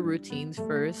 put your routines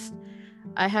first.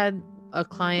 I had a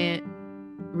client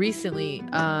recently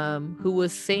who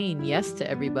was saying yes to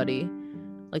everybody.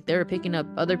 Like, they were picking up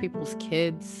other people's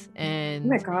kids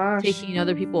and taking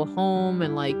other people home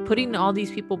and like putting all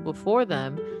these people before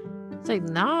them. It's like,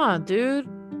 nah, dude.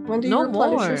 When do you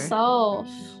replenish yourself?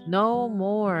 No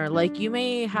more. Like, you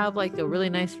may have like a really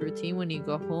nice routine when you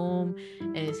go home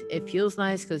and it feels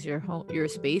nice because your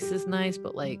space is nice,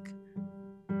 but like,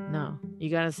 no, you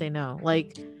gotta say no.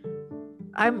 Like,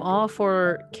 I'm all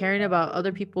for caring about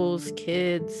other people's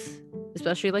kids,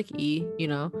 especially like E, you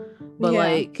know. But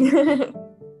Yeah.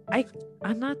 like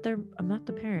I'm not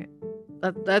the parent.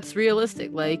 That's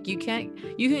realistic. Like you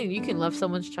can love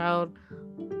someone's child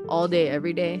all day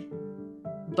every day,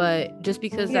 but just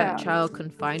because that Yeah, child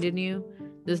confided in you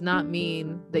does not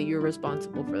mean that you're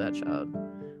responsible for that child,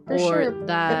 for or sure.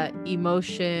 that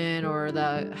emotion, or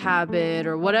the habit,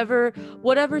 or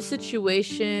whatever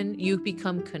situation you've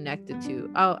become connected to.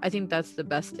 I think that's the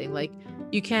best thing. Like,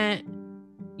 you can't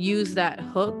use that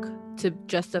hook to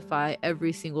justify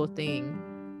every single thing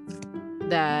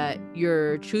that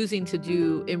you're choosing to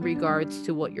do in regards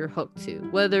to what you're hooked to,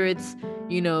 whether it's,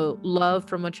 love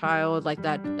from a child, like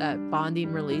that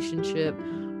bonding relationship,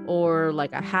 or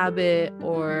like a habit,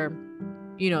 or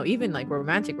even like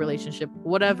romantic relationship,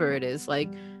 whatever it is. Like,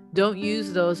 don't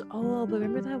use those, oh, but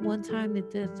remember that one time they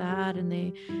did that and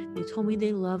they told me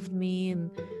they loved me, and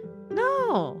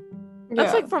no,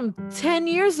 that's Yeah. like from 10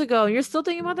 years ago and you're still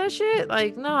thinking about that shit.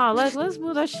 Like, no, let's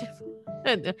move that shit.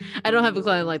 I don't have a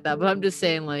client like that, but I'm just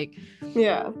saying, like,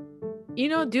 Yeah.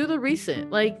 do the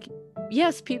recent. Like,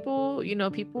 yes, people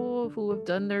who have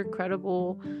done their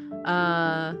credible,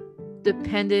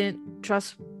 dependent,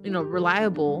 trust,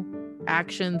 reliable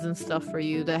actions and stuff for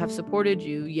you, that have supported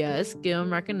you. Yes, give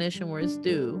them recognition where it's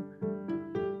due,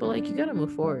 but like, you gotta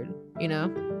move forward.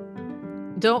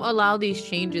 Don't allow these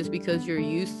changes because you're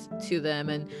used to them,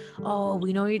 and, oh,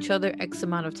 we know each other X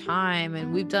amount of time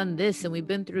and we've done this and we've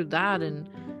been through that, and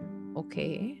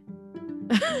okay.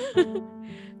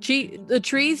 The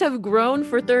trees have grown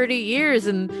for 30 years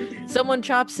and someone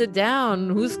chops it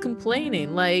down. Who's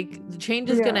complaining? Like, the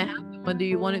change is Yeah. gonna happen whether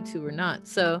you want it to or not.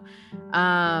 So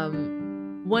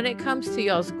when it comes to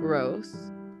y'all's growth,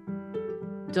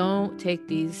 don't take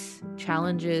these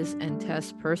challenges and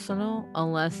tests personal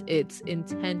unless it's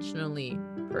intentionally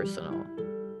personal,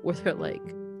 where they're like,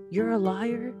 you're a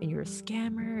liar and you're a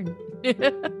scammer, and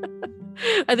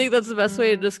I think that's the best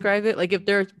way to describe it. Like, if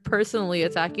they're personally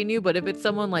attacking you. But if it's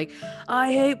someone like,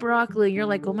 I hate broccoli, and you're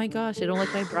like, oh my gosh, I don't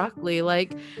like my broccoli,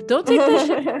 like, don't take that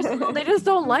shit personal. They just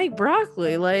don't like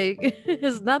broccoli. Like,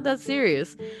 it's not that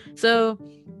serious. So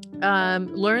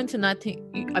learn to not take,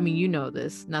 I mean,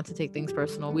 this, not to take things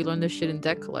personal. We learned this shit in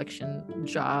debt collection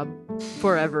job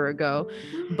forever ago.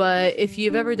 But if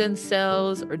you've ever done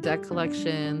sales or debt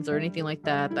collections or anything like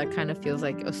that, that kind of feels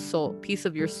like a piece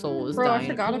of your soul is Bro, I dying.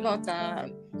 forgot about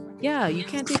that. Yeah, you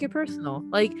can't take it personal.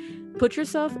 Like, put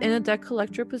yourself in a debt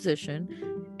collector position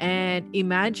and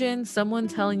imagine someone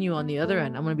telling you on the other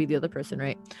end, I'm going to be the other person,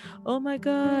 right? Oh my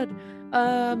God,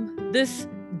 this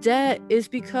debt is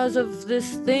because of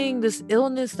this this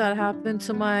illness that happened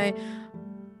to my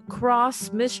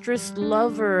cross mistress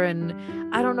lover, and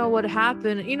I don't know what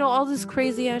happened. All this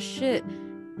crazy ass shit.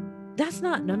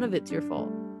 None of it's your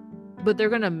fault. But they're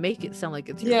going to make it sound like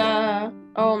it's your fault. Yeah.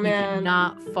 Oh You man.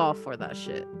 cannot fall for that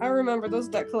shit. I remember those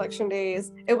debt collection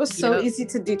days. It was so easy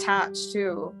to detach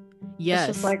too. Yes.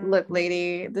 It's just like, look,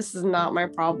 lady, this is not my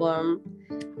problem.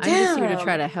 I'm just here to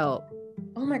try to help.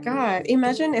 Oh my God.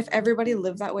 Imagine if everybody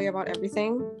lived that way about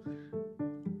everything.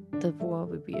 The world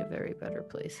would be a very better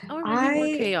place. Or maybe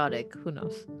more chaotic. Who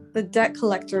knows? The debt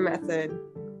collector method.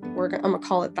 I'm gonna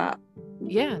call it that.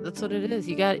 Yeah, that's what it is.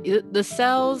 You got the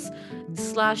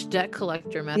sales/debt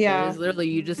collector method. Is literally,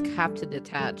 you just have to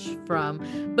detach from,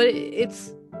 but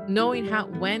it's knowing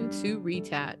when to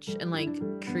retach, and like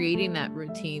creating that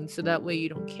routine so that way you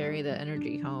don't carry the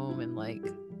energy home and like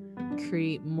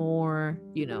create more,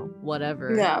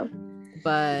 whatever. Yeah.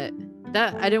 But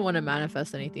that, I didn't want to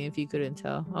manifest anything, if you couldn't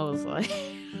tell. I was like,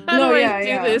 how do I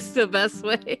do this the best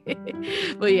way?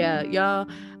 But yeah, y'all,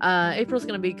 April's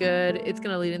gonna be good. It's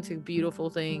gonna lead into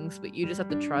beautiful things, but you just have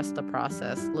to trust the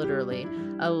process. Literally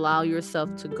allow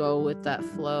yourself to go with that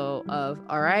flow of,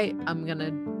 all right, I'm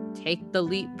gonna take the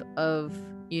leap of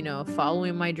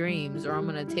following my dreams, or I'm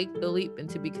gonna take the leap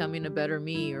into becoming a better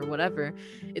me, or whatever.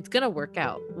 It's gonna work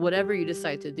out, whatever you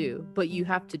decide to do, but you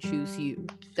have to choose you.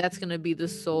 That's gonna be the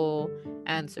sole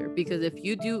answer, because if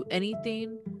you do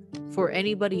anything for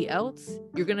anybody else,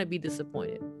 you're gonna be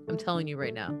disappointed. I'm telling you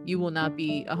right now, you will not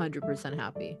be 100%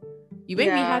 happy. You may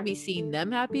be happy seeing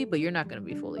them happy, but you're not gonna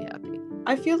be fully happy.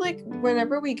 I feel like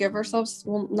whenever we give ourselves,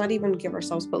 well, not even give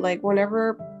ourselves, but like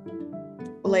whenever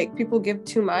like people give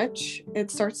too much,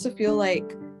 it starts to feel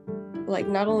like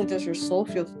not only does your soul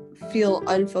feel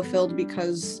unfulfilled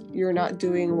because you're not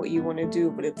doing what you want to do,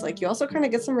 but it's like you also kind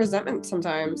of get some resentment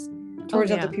sometimes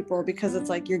towards other people, because it's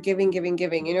like you're giving,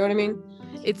 you know what I mean?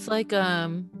 It's like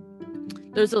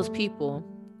there's those people,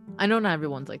 I know not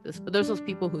everyone's like this, but there's those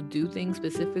people who do things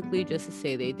specifically just to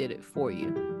say they did it for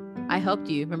you. I helped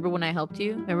you. Remember when I helped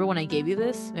you? Remember when I gave you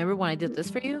this? Remember when I did this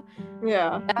for you?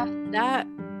 Yeah. That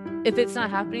if it's not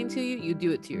happening to you, you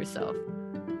do it to yourself.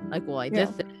 Like, well, I did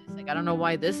this. Like, I don't know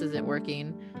why this isn't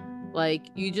working. Like,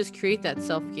 you just create that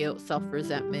self-guilt,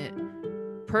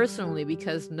 self-resentment personally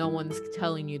because no one's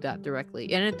telling you that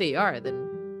directly. And if they are, then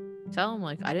tell them,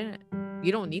 like,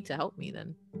 you don't need to help me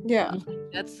then. Yeah.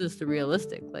 That's just the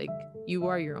realistic. Like, you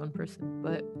are your own person.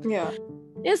 But yeah,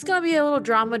 it's gonna be a little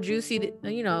drama juicy,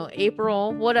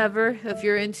 April, whatever, if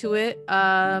you're into it.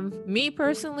 Me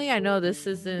personally, I know this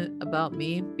isn't about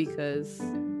me because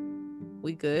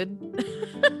we good.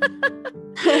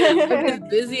 I'm just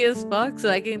busy as fuck,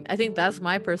 so I think that's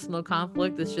my personal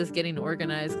conflict. It's just getting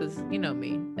organized because you know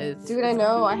me. Dude, I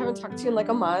know. I haven't talked to you in like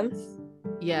a month.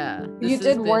 Yeah. You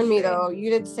did warn me though. You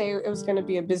did say it was gonna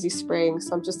be a busy spring,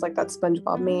 so I'm just like that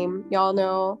SpongeBob meme. Y'all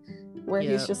know where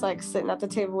he's just like sitting at the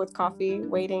table with coffee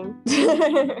waiting.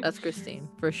 That's Christine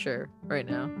for sure right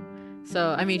now.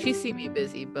 So I mean, she's seen me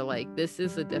busy, but like this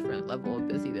is a different level of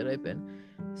busy that I've been.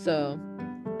 So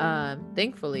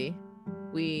thankfully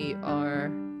we are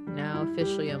now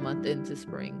officially a month into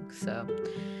spring. So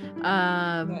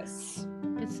yes.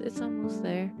 It's almost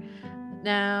there.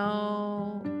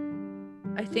 Now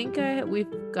I think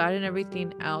we've gotten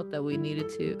everything out that we needed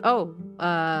to.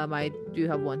 I do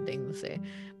have one thing to say.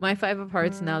 My 5 of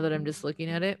Hearts, now that I'm just looking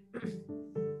at it,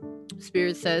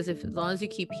 Spirit says as long as you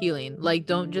keep healing, like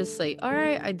don't just say, all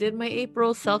right, I did my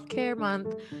April self-care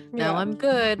month. Now I'm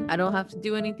good. I don't have to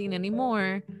do anything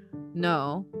anymore.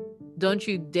 No, don't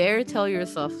you dare tell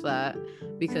yourself that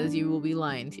because you will be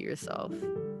lying to yourself.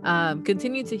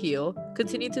 Continue to heal.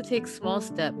 Continue to take small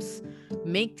steps.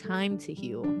 Make time to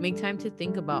heal. Make time to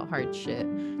think about hard shit.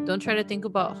 Don't try to think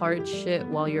about hard shit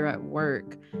while you're at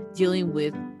work dealing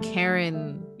with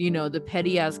Karen, the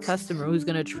petty ass customer who's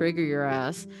gonna trigger your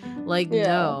ass.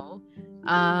 No.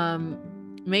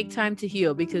 Make time to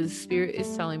heal because Spirit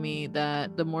is telling me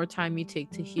that the more time you take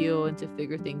to heal and to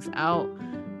figure things out,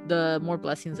 the more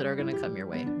blessings that are going to come your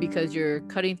way because you're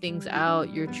cutting things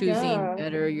out, you're choosing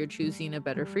better, you're choosing a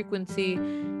better frequency,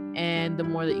 and the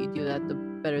more that you do that, the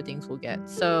better things will get.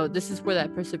 So this is where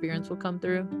that perseverance will come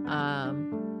through.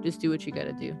 Just do what you got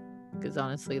to do because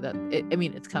honestly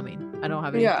it's coming. I don't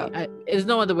have anything. There's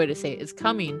no other way to say it. It's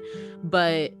coming,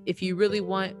 but if you really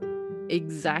want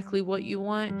exactly what you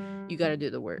want, you got to do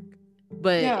the work.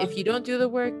 But if you don't do the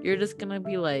work, you're just gonna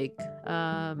be like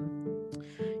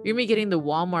you're gonna be getting the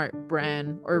Walmart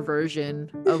brand or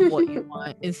version of what you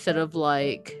want instead of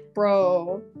like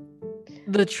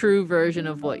the true version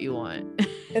of what you want.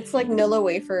 It's like Nilla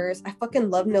wafers. I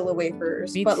fucking love Nilla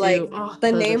wafers. Me but too. Like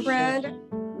the name brand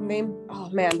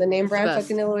the name brand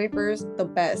fucking Nilla wafers, the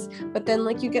best. But then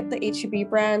like you get the HEB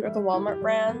brand or the Walmart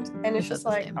brand and it's just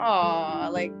like,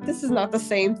 like this is not the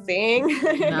same thing.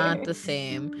 Not the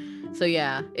same. So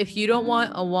yeah, if you don't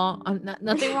want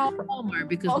nothing wrong with Walmart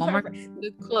because Walmart has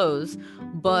good clothes,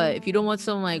 but if you don't want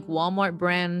some like Walmart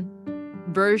brand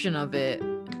version of it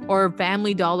or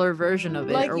Family Dollar version of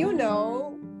it, like like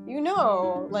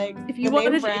if you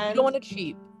want if you don't want it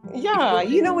cheap,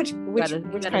 which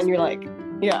kind you're like,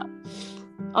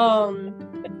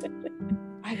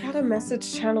 I got a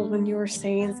message channeled when you were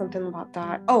saying something about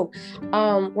that.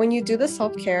 When you do the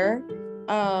self-care,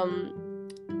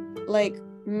 like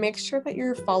make sure that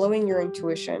you're following your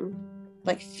intuition.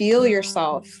 Like feel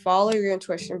yourself, follow your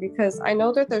intuition, because I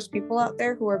know that there's people out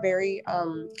there who are very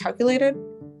calculated,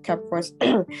 Capricorns.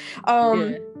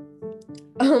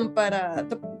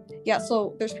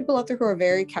 So there's people out there who are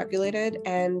very calculated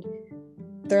and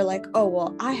they're like, oh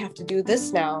well, I have to do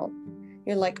this now.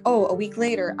 You're like, oh, a week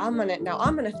later I'm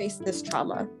gonna face this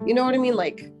trauma. You know what I mean?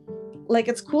 Like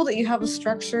it's cool that you have a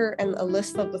structure and a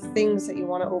list of the things that you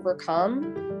want to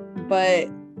overcome, but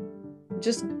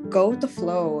just go with the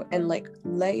flow and like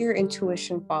let your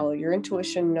intuition follow. Your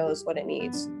intuition knows what it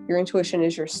needs. Your intuition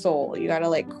is your soul. You gotta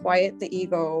like quiet the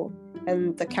ego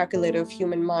and the calculative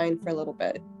human mind for a little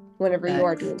bit whenever you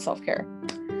are doing self-care.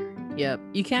 Yep.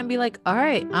 You can't be like, all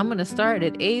right, I'm gonna start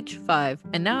at age 5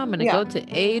 and now I'm gonna go to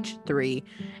age 3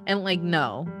 and like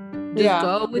no. Just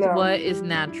go with what is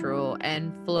natural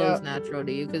and flows natural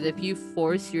to you. Because if you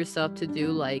force yourself to do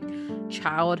like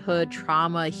childhood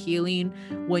trauma healing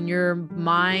when your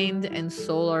mind and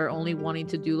soul are only wanting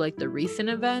to do like the recent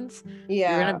events, you're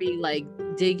gonna be like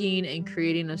digging and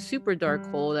creating a super dark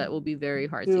hole that will be very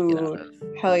hard to get out of.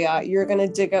 Hell yeah. You're gonna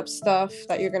dig up stuff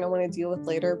that you're gonna want to deal with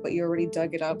later, but you already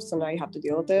dug it up, so now you have to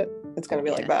deal with it. It's gonna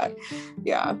be like that.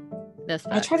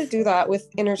 That's I try to facts. do that with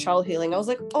inner child healing. I was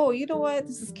like, oh, you know what?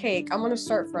 This is cake. I'm going to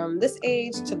start from this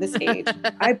age to this age.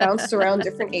 I bounced around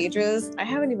different ages. I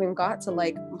haven't even got to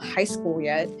like high school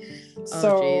yet. Oh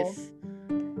So, jeez.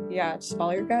 yeah, just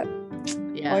follow your gut,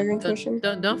 follow Yeah. your intuition.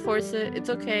 Don't force it. It's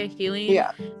okay.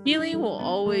 Yeah. Healing will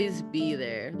always be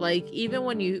there. Like even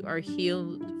when you are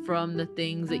healed from the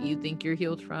things that you think you're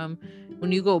healed from,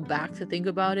 when you go back to think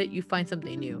about it, you find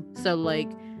something new. So like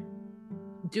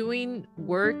doing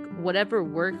work, whatever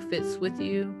work fits with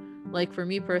you. Like for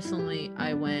me personally,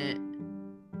 I went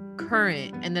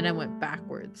current and then I went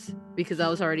backwards because I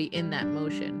was already in that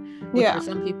motion. Which for Yeah.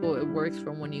 some people it works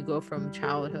from when you go from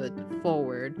childhood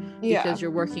forward Yeah. because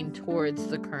you're working towards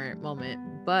the current moment.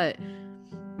 But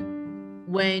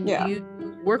when Yeah. you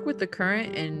work with the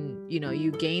current and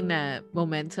you gain that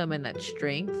momentum and that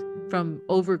strength from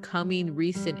overcoming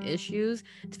recent issues,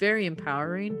 it's very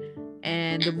empowering.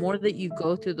 And the more that you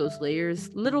go through those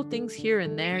layers, little things here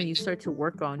and there, and you start to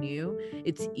work on you,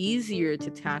 it's easier to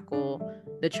tackle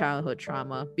the childhood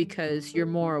trauma because you're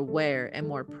more aware and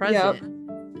more present.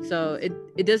 Yep. So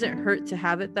it doesn't hurt to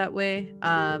have it that way.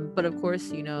 But of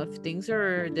course, if things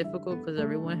are difficult, because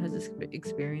everyone has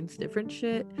experienced different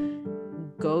shit,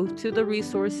 go to the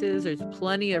resources. There's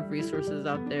plenty of resources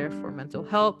out there for mental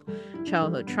health,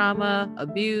 childhood trauma,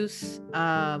 abuse,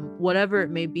 whatever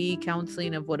it may be,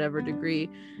 counseling of whatever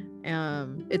degree.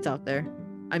 It's out there.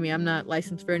 I mean, I'm not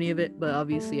licensed for any of it, but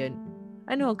obviously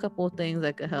I know a couple of things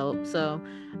that could help. So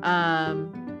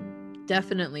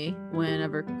definitely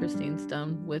whenever Christine's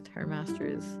done with her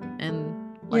master's and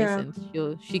Yeah. license,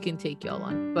 she can take y'all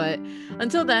on. But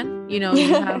until then,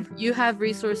 you have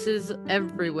resources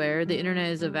everywhere. The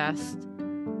internet is a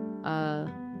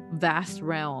vast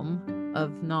realm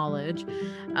of knowledge.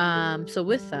 So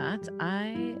with that,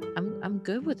 I'm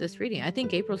good with this reading. I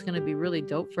think April's gonna be really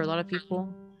dope for a lot of people.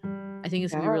 I think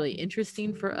it's gonna be Yeah. really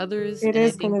interesting for others. It And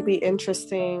is going to be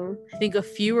interesting. I think a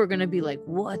few are gonna be like,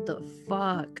 what the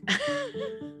fuck?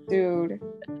 Dude.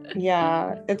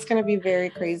 Yeah, it's going to be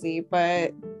very crazy,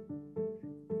 but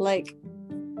like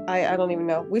I don't even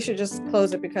know. We should just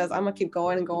close it because I'm gonna keep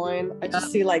going and going. I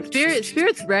just see like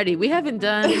Spirit's ready. We haven't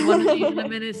done one of these in a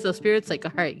minute, so Spirit's like,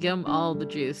 all right, give them all the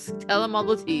juice, tell them all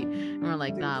the tea, and we're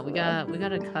like, nah, we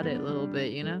gotta cut it a little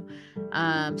bit,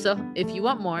 So if you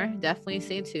want more, definitely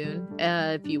stay tuned.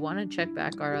 If you want to check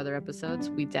back our other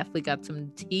episodes, we definitely got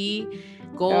some tea,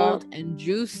 gold, and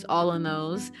juice all in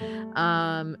those.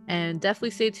 And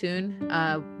definitely stay tuned.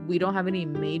 We don't have any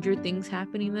major things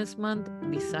happening this month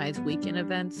besides weekend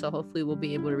events, so hopefully we'll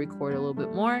be able to record a little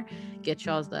bit more, get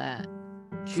y'all's that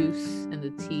juice and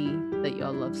the tea that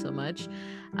y'all love so much.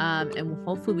 And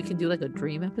hopefully we can do like a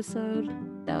dream episode.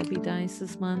 That would be nice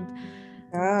this month.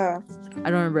 I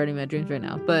don't remember any of my dreams right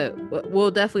now, but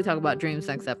we'll definitely talk about dreams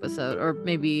next episode, or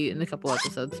maybe in a couple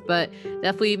episodes. But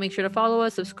definitely make sure to follow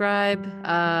us, subscribe,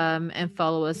 and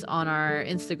follow us on our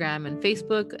Instagram and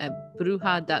Facebook at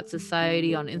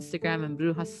bruja.society on Instagram and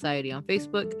Bruja Society on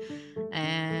Facebook.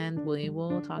 And we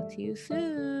will talk to you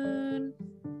soon.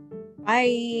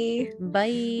 Bye.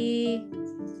 Bye.